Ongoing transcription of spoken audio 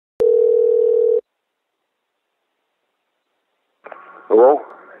Hello?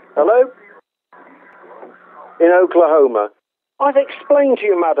 Hello? In Oklahoma. I've explained to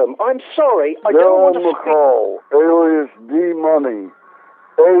you, madam. I'm sorry. I don't want to McCall, alias D-Money.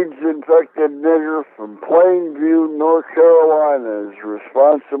 AIDS-infected nigger from Plainview, North Carolina is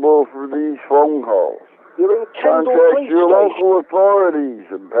responsible for these phone calls. You're in Kendall Contact Police your Station. local authorities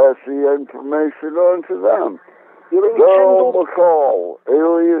and pass the information on to them. You're in Daryl Kendall... McCall,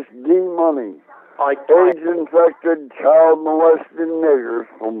 alias D-Money. I... AIDS-infected, child-molesting nigger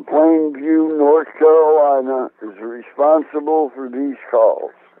from Plainview, North Carolina is responsible for these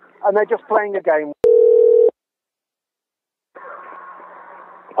calls. And they're just playing a game.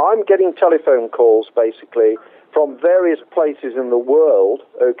 I'm getting telephone calls, basically, from various places in the world,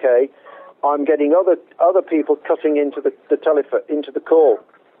 okay? I'm getting other people cutting into the telephone, into the call.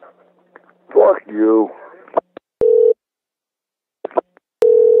 Fuck you.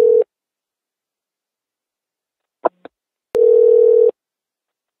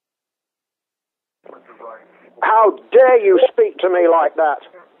 How dare you speak to me like that?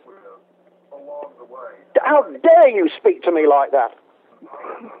 How dare you speak to me like that?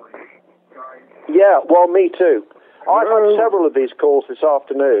 Yeah, well, me too. I've had several of these calls this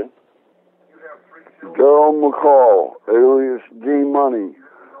afternoon. Daryl McCall, alias D-Money,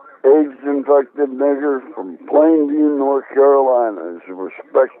 AIDS-infected nigger from Plainview, North Carolina, is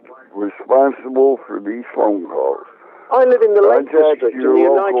responsible for these phone calls. I live in the Lake Contact District in your the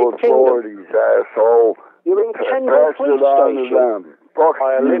local United Kingdom. authorities, asshole. You're in Kendall Pass Police it on to Station. them. Fuck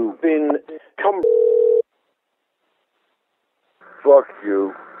I you. live in Fuck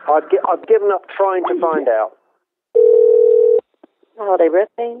you. I've given up trying to find out. Holiday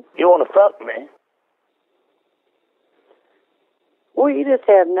breathing. You want to fuck me? Well, you just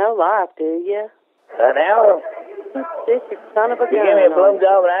have no life, do you? An hour? This is son of a gun. You give me a blum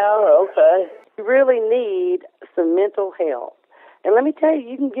job an hour? Okay. You really need some mental health. And let me tell you,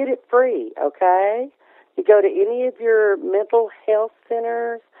 you can get it free, okay? You go to any of your mental health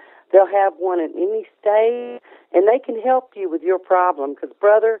centers, they'll have one in any state, and they can help you with your problem. Because,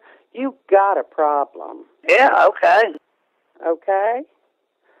 brother, you've got a problem. Yeah, okay. Okay?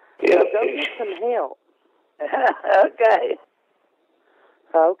 Yeah. So go get some help. Okay.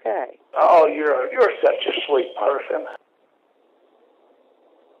 Okay. Oh, you're such a sweet person.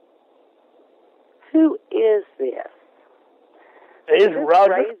 Who is this? Is this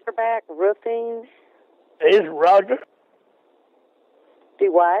Roger? Razorback Roofing? Is Roger?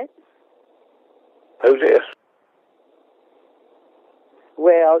 Do what? Who's this?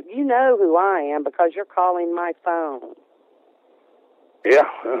 Well, you know who I am because you're calling my phone. Yeah.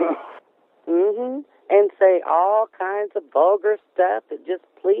 Mm-hmm. And say all kinds of vulgar stuff that just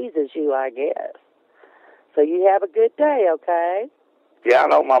pleases you, I guess. So you have a good day, okay? Yeah, I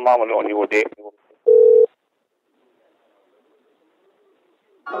know my mama knowing you were dead.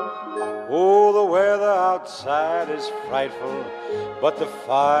 Oh, the weather outside is frightful, but the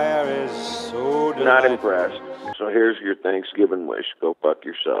fire is so delightful. Not impressed. So here's your Thanksgiving wish. Go fuck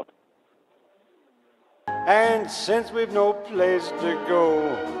yourself. And since we've no place to go,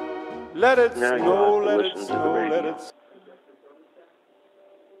 let it Now you snow, have to let it listen to the snow, let radio. it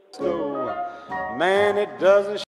snow. Man, it doesn't